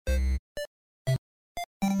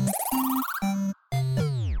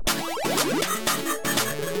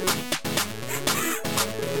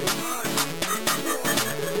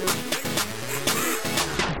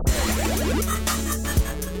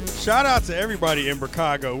Shout out to everybody in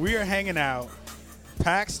Chicago. We are hanging out.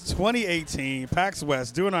 PAX 2018, PAX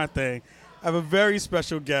West, doing our thing. I have a very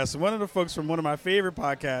special guest, one of the folks from one of my favorite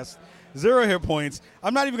podcasts, Zero Hit Points.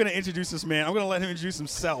 I'm not even going to introduce this man. I'm going to let him introduce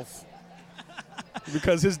himself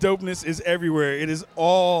because his dopeness is everywhere. It is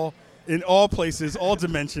all in all places, all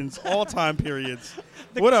dimensions, all time periods.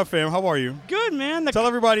 What up, fam? How are you? Good, man. Tell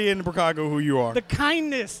everybody in Chicago who you are. The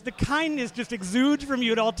kindness just exudes from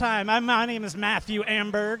you at all time. My name is Matthew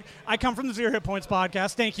Amberg. I come from the Zero Hit Points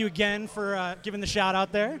podcast. Thank you again for giving the shout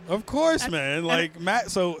out there. Of course, man. Like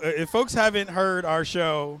Matt. So if folks haven't heard our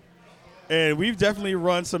show, and we've definitely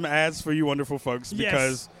run some ads for you wonderful folks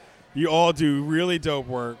because you all do really dope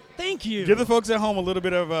work. Thank you. Give the folks at home a little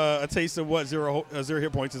bit of a taste of what Zero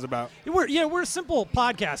Hit Points is about. We're a simple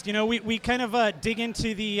podcast. You know, we kind of dig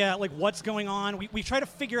into the like what's going on. We try to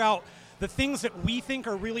figure out the things that we think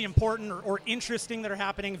are really important or interesting that are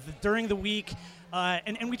happening during the week,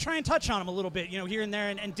 and we try and touch on them a little bit, you know, here and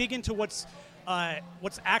there, and dig into what's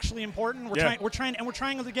actually important. We're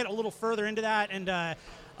trying to get a little further into that, and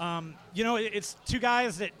you know, it's two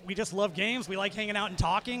guys that we just love games. We like hanging out and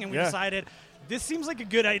talking, and we decided this seems like a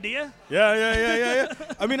good idea. Yeah.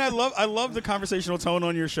 I mean, I love the conversational tone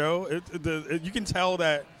on your show. You can tell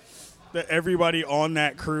that everybody on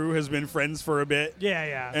that crew has been friends for a bit.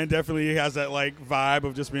 Yeah. And definitely has that like vibe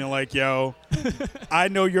of just being like, yo, I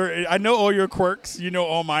know all your quirks, you know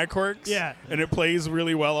all my quirks. Yeah. And it plays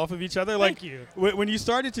really well off of each other. Thank like you. When you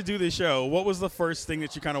started to do this show, what was the first thing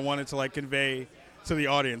that you kind of wanted to like convey to the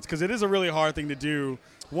audience? Because it is a really hard thing to do.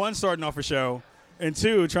 One, starting off a show, and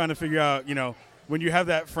two, trying to figure out, you know, when you have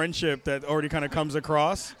that friendship that already kind of comes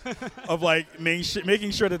across of like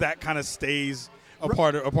making sure that kind of stays a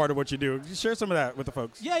part of what you do. Just share some of that with the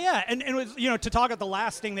folks. Yeah, and it was, you know, to talk about the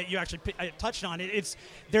last thing that you actually touched on,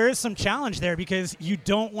 there is some challenge there because you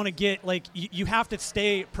don't want to get like you have to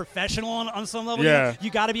stay professional on some level. Yeah.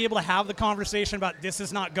 You got to be able to have the conversation about this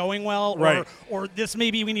is not going well, right, or this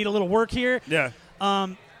maybe we need a little work here. Yeah.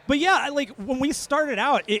 But yeah, like when we started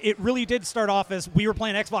out, it really did start off as we were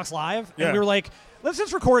playing Xbox Live, and we were like, let's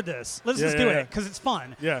just record this. Let's just do it because it's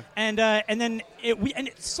fun. Yeah. And then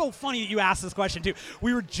it's so funny that you asked this question too.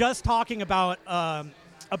 We were just talking about the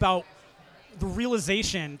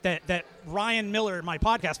realization that Ryan Miller, my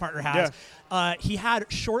podcast partner, has. Yeah. He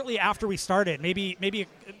had shortly after we started, maybe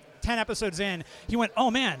 10 episodes in, he went,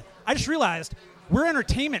 "Oh man, I just realized we're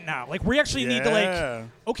entertainment now. Like we actually need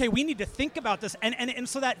to we need to think about this." And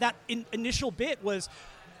so that initial bit was.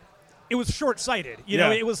 It was short-sighted. You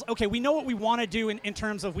know, it was, okay, we know what we want to do in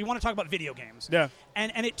terms of we want to talk about video games. Yeah.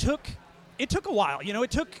 And it took a while. You know,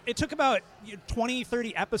 it took about 20,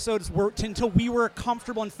 30 episodes worked until we were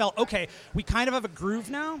comfortable and felt, okay, we kind of have a groove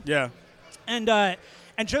now. Yeah. And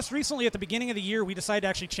just recently at the beginning of the year, we decided to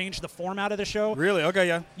actually change the format of the show. Really? Okay,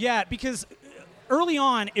 yeah. Yeah, because early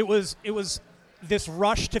on it was this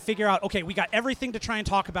rush to figure out, okay, we got everything to try and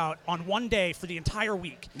talk about on one day for the entire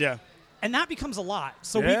week. Yeah. And that becomes a lot.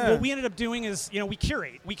 So what we ended up doing is, you know, we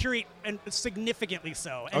curate, and significantly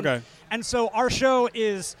so. And so our show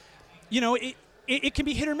is, you know, it can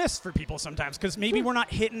be hit or miss for people sometimes because maybe we're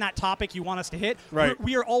not hitting that topic you want us to hit. Right.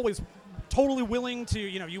 We are always totally willing to,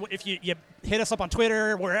 you know, if you hit us up on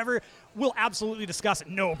Twitter or wherever, we'll absolutely discuss it,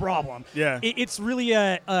 no problem. Yeah. It's really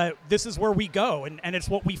this is where we go, and it's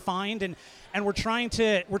what we find, and we're trying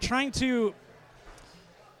to.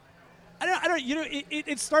 I don't. You know,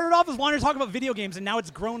 it started off as wanting to talk about video games, and now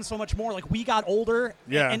it's grown so much more. Like we got older,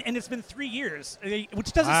 and it's been 3 years,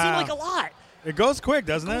 which doesn't seem like a lot. It goes quick,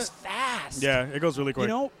 doesn't it? It goes fast. Yeah, it goes really quick.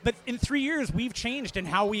 You know, but in 3 years we've changed, and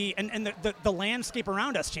how we and the landscape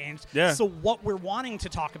around us changed. Yeah. So what we're wanting to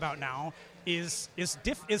talk about now is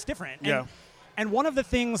different. Yeah. And one of the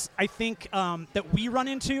things I think that we run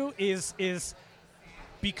into is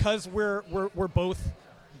because we're both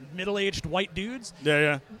middle-aged white dudes.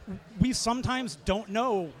 Yeah. We sometimes don't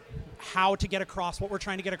know how to get across what we're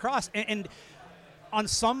trying to get across, and on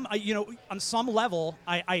some level,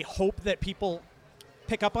 I hope that people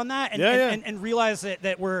pick up on that and realize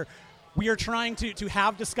that we are trying to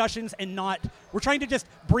have discussions and we're trying to just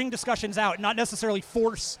bring discussions out, not necessarily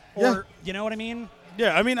force or you know what I mean?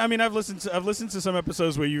 Yeah, I mean I've listened to some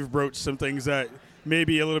episodes where you've broached some things that may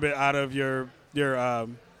be a little bit out of your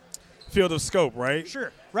field of scope, right?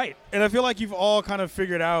 Sure, right. And I feel like you've all kind of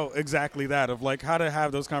figured out exactly that, of like how to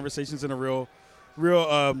have those conversations in a real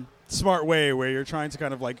smart way where you're trying to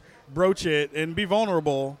kind of like broach it and be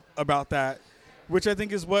vulnerable about that, which I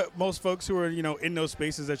think is what most folks who are, you know, in those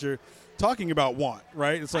spaces that you're talking about want,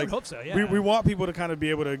 right? It's like, I would hope so, yeah. We want people to kind of be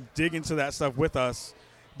able to dig into that stuff with us,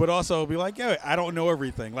 but also be like, yeah, I don't know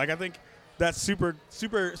everything. Like, I think that's super,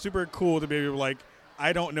 super, super cool to be able to, like,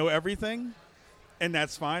 I don't know everything, and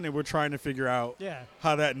that's fine. And we're trying to figure out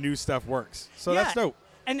how that new stuff works. So that's dope.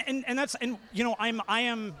 And that's you know, I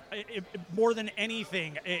am more than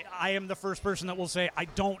anything, I am the first person that will say I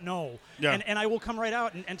don't know, and I will come right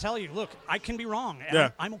out and tell you, look, I can be wrong,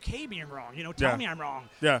 and I'm okay being wrong. You know, tell me I'm wrong.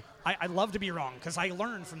 I love to be wrong because I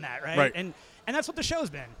learn from that, right? And that's what the show's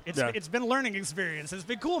been. It's been a learning experience. It's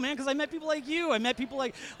been cool, man, because I met people like you. I met people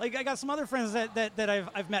like I got some other friends that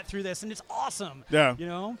I've met through this, and it's awesome. Yeah, you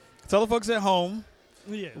know. Tell the folks at home.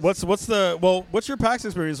 Yes. What's your PAX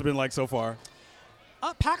experience been like so far?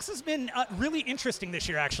 PAX has been really interesting this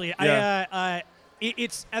year, actually.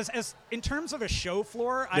 It's as in terms of a show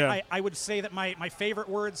floor, I would say that my favorite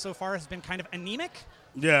word so far has been kind of anemic.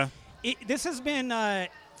 Yeah. This has been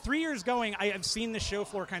 3 years going. I have seen the show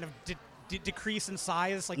floor kind of decrease in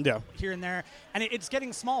size, here and there, and it's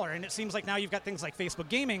getting smaller. And it seems like now you've got things like Facebook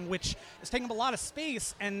Gaming, which is taking up a lot of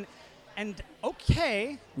space. And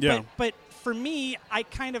but for me, I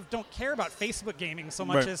kind of don't care about Facebook Gaming so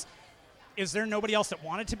much as. Is there nobody else that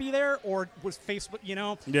wanted to be there, or was Facebook, you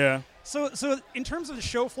know? Yeah. So in terms of the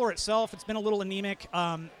show floor itself, it's been a little anemic.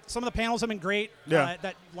 Some of the panels have been great. Yeah.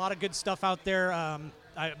 That lot of good stuff out there. I'm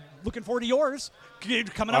looking forward to yours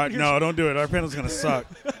coming up. No, don't do it. Our panel's gonna suck.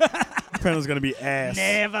 Our panel's gonna be ass.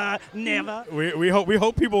 Never. We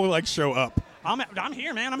hope people will show up. I'm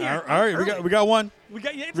here, man. I'm here. All right, we got one. We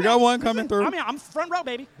got one coming through. I'm front row,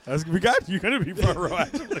 baby. We got you. Gonna be front row,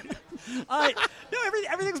 actually. No,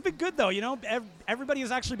 everything's been good though. You know, everybody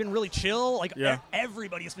has actually been really chill.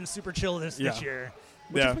 Everybody has been super chill this year,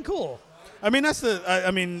 which has been cool. I mean, that's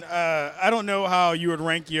I don't know how you would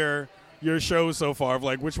rank your shows so far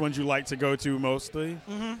of which ones you like to go to mostly.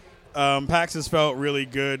 Mm-hmm. PAX has felt really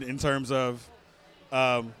good in terms of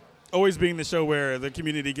always being the show where the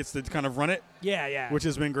community gets to kind of run it. Yeah. Which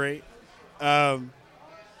has been great. I'm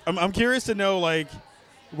curious to know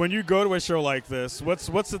when you go to a show like this, what's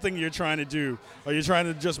the thing you're trying to do? Are you trying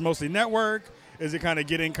to just mostly network? Is it kind of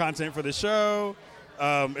getting content for the show?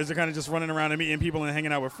 Is it kind of just running around and meeting people and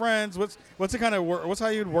hanging out with friends? What's it kind of work? What's how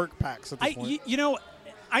you'd work PAX at this point? You know,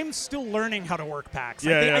 I'm still learning how to work PAX.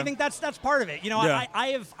 I think that's part of it. You know,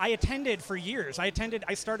 I attended for years.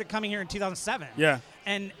 I started coming here in 2007. Yeah.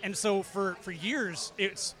 And so for years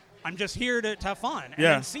I'm just here to have fun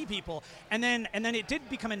and see people. And then it did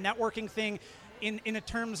become a networking thing. In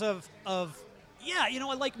terms of you know,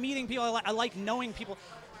 I like meeting people. I like knowing people.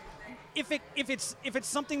 If it's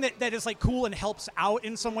something that is cool and helps out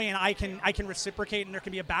in some way, and I can reciprocate, and there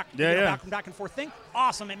can be a back and forth thing.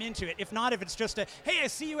 Awesome, I'm into it. If not, if it's just hey, I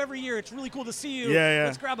see you every year. It's really cool to see you.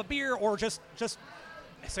 Let's grab a beer or just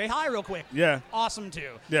say hi real quick. Yeah. Awesome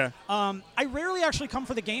too. Yeah. I rarely actually come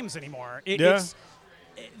for the games anymore.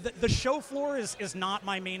 The show floor is not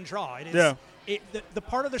my main draw. It is. The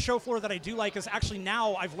part of the show floor that I do like is actually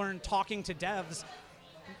now I've learned talking to devs,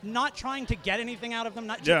 not trying to get anything out of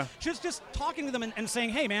them, just talking to them and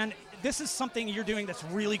saying, hey man, this is something you're doing that's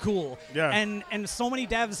really cool. Yeah. And so many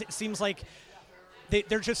devs, it seems like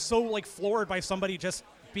they're just so floored by somebody just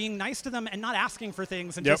being nice to them and not asking for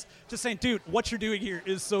things and just saying, dude, what you're doing here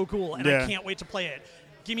is so cool and I can't wait to play it.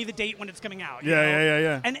 Give me the date when it's coming out.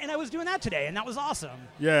 Yeah. And I was doing that today, and that was awesome.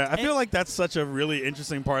 Yeah, I feel like that's such a really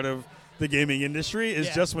interesting part of the gaming industry is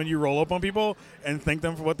just when you roll up on people and thank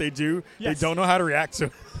them for what they do, they don't know how to react to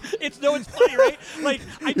it. It's funny, right?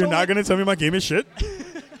 You're not going to tell me my game is shit?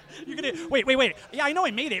 You're going to, wait. Yeah, I know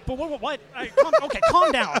I made it, but what?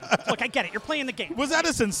 Calm down. Look, I get it. You're playing the game. Was that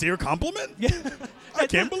a sincere compliment? Yeah. I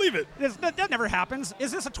can't believe it. That never happens.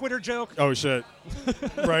 Is this a Twitter joke? Oh, shit.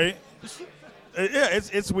 Right? Yeah,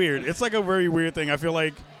 it's weird. It's a very weird thing. I feel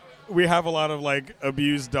like we have a lot of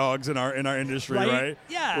abused dogs in our industry, right?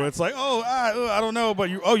 Yeah. Where it's I don't know, but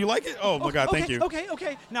you like it? Oh my God, thank you.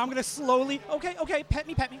 Okay. Now I'm gonna slowly. Okay. Pet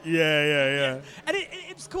me. Yeah. And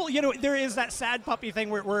it's cool. You know, there is that sad puppy thing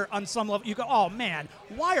where on some level you go, oh man,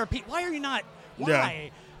 why are you not? Why? Yeah.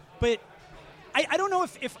 But I don't know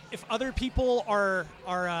if other people are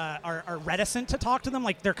reticent to talk to them,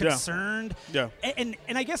 they're concerned. Yeah. And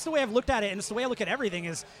I guess the way I've looked at it, and it's the way I look at everything,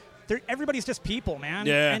 is everybody's just people, man.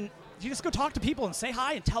 Yeah. And you just go talk to people and say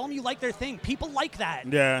hi and tell them you like their thing. People like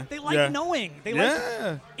that. Yeah. They like knowing. They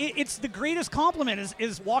like. It's the greatest compliment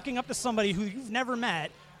is walking up to somebody who you've never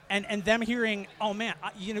met and them hearing, oh man,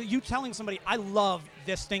 you telling somebody, I love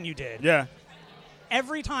this thing you did. Yeah.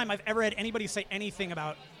 Every time I've ever had anybody say anything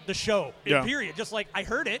about the show, period, just I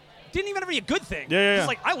heard it, didn't even ever be a good thing. Yeah.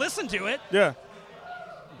 Just I listened to it. Yeah.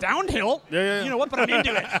 Downhill. Yeah. You know what? But I'm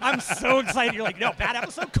into it. I'm so excited. You're no, bad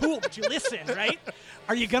episode? Cool, but you listen, right?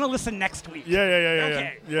 Are you going to listen next week? Yeah.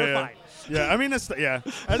 Okay, we're fine. Yeah, I mean, as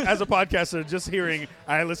a podcaster, just hearing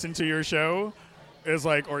I listen to your show is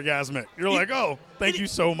like orgasmic. You're like, oh, thank you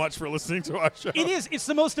so much for listening to our show. It is. It's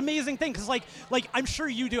the most amazing thing because, like I'm sure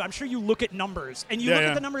you do. I'm sure you look at numbers and you look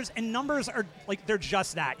at the numbers, and numbers are like they're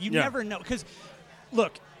just that. You never know because,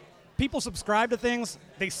 look, people subscribe to things,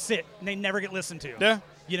 they sit and they never get listened to. Yeah.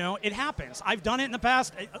 You know, it happens. I've done it in the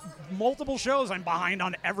past. Multiple shows, I'm behind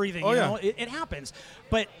on everything. You know, it happens.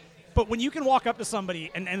 But when you can walk up to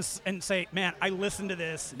somebody and say, "Man, I listened to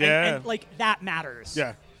this," and like that matters.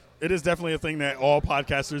 Yeah. It is definitely a thing that all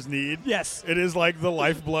podcasters need. Yes. It is like the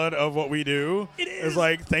lifeblood of what we do. It is. It's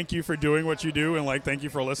like, thank you for doing what you do, and like, thank you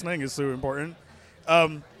for listening is so important.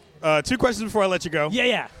 2 questions before I let you go.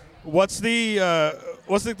 Yeah. What's the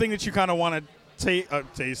thing that you kind of want to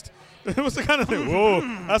taste? What's the kind of thing? Whoa,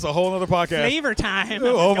 that's a whole other podcast. Flavor time.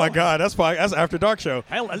 Oh my God, that's After Dark show.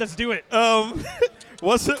 Hell, let's do it.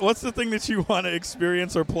 What's the thing that you want to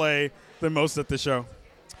experience or play the most at the show?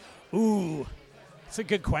 Ooh, that's a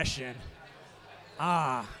good question.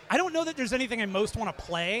 I don't know that there's anything I most want to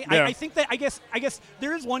play. Yeah. I think that I guess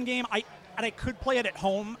there is one game I could play it at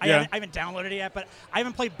home. I haven't downloaded it yet, but I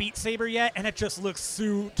haven't played Beat Saber yet, and it just looks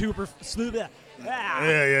super smooth.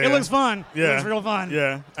 It looks fun. Yeah. It looks real fun.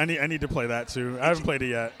 Yeah, I need to play that too. I haven't played it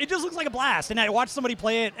yet. It just looks like a blast, and I watched somebody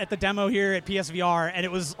play it at the demo here at PSVR, and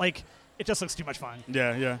it was like it just looks too much fun.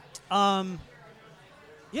 Yeah.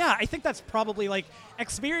 Yeah, I think that's probably like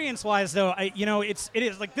experience-wise, though. It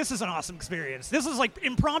is like this is an awesome experience. This is like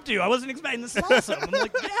impromptu. I wasn't expecting this. Is awesome. I'm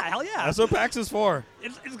like, yeah, hell yeah. That's what PAX is for.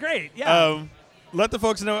 It's great. Yeah. Let the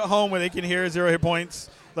folks know at home where they can hear Zero Hit Points.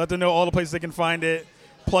 Let them know all the places they can find it.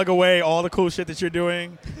 Plug away all the cool shit that you're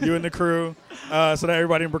doing, you and the crew, so that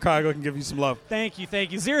everybody in Chicago can give you some love. Thank you.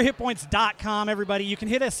 ZeroHitPoints.com, everybody. You can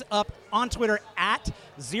hit us up on Twitter at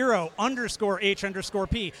 @0_H_P.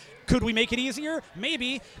 Could we make it easier?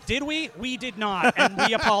 Maybe. Did we? We did not, and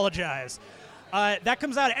we apologize. That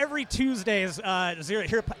comes out every Tuesdays.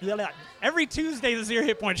 Every Tuesday, the Zero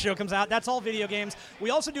Hit Point Show comes out. That's all video games.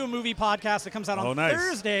 We also do a movie podcast that comes out on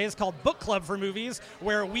Thursdays called Book Club for Movies,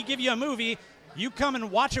 where we give you a movie. You come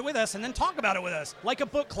and watch it with us and then talk about it with us, like a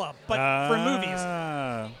book club, but for movies.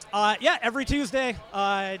 Every Tuesday,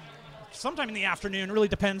 sometime in the afternoon. Really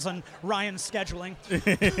depends on Ryan's scheduling.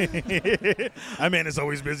 I mean, it's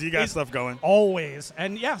always busy. You got stuff going. Always.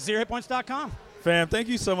 And, ZeroHitPoints.com. Fam, thank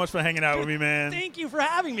you so much for hanging out with me, man. Thank you for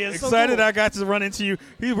having me. It's excited so cool. I got to run into you.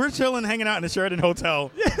 We're chilling, hanging out in the Sheraton Hotel,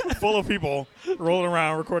 full of people, rolling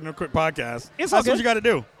around, recording a quick podcast. That's what you got to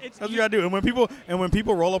do. That's what you got to do. And when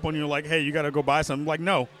people roll up on you, like, hey, you got to go buy something. I'm like,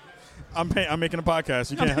 no, I'm making a podcast.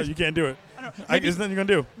 You can't do it. There's nothing you're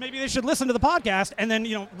gonna do. Maybe they should listen to the podcast and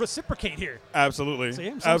then reciprocate here. Absolutely.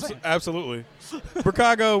 See, absolutely.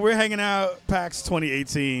 Chicago, we're hanging out. PAX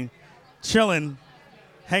 2018, chilling,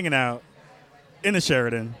 hanging out. In the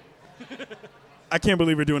Sheraton. I can't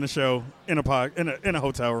believe we're doing a show in a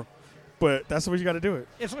hotel room, but that's the way you got to do it.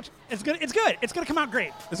 It's good. It's good. It's gonna come out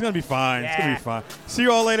great. It's gonna be fine. Yeah. It's gonna be fine. See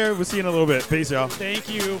you all later. We'll see you in a little bit. Peace, y'all. Thank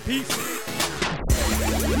you. Peace.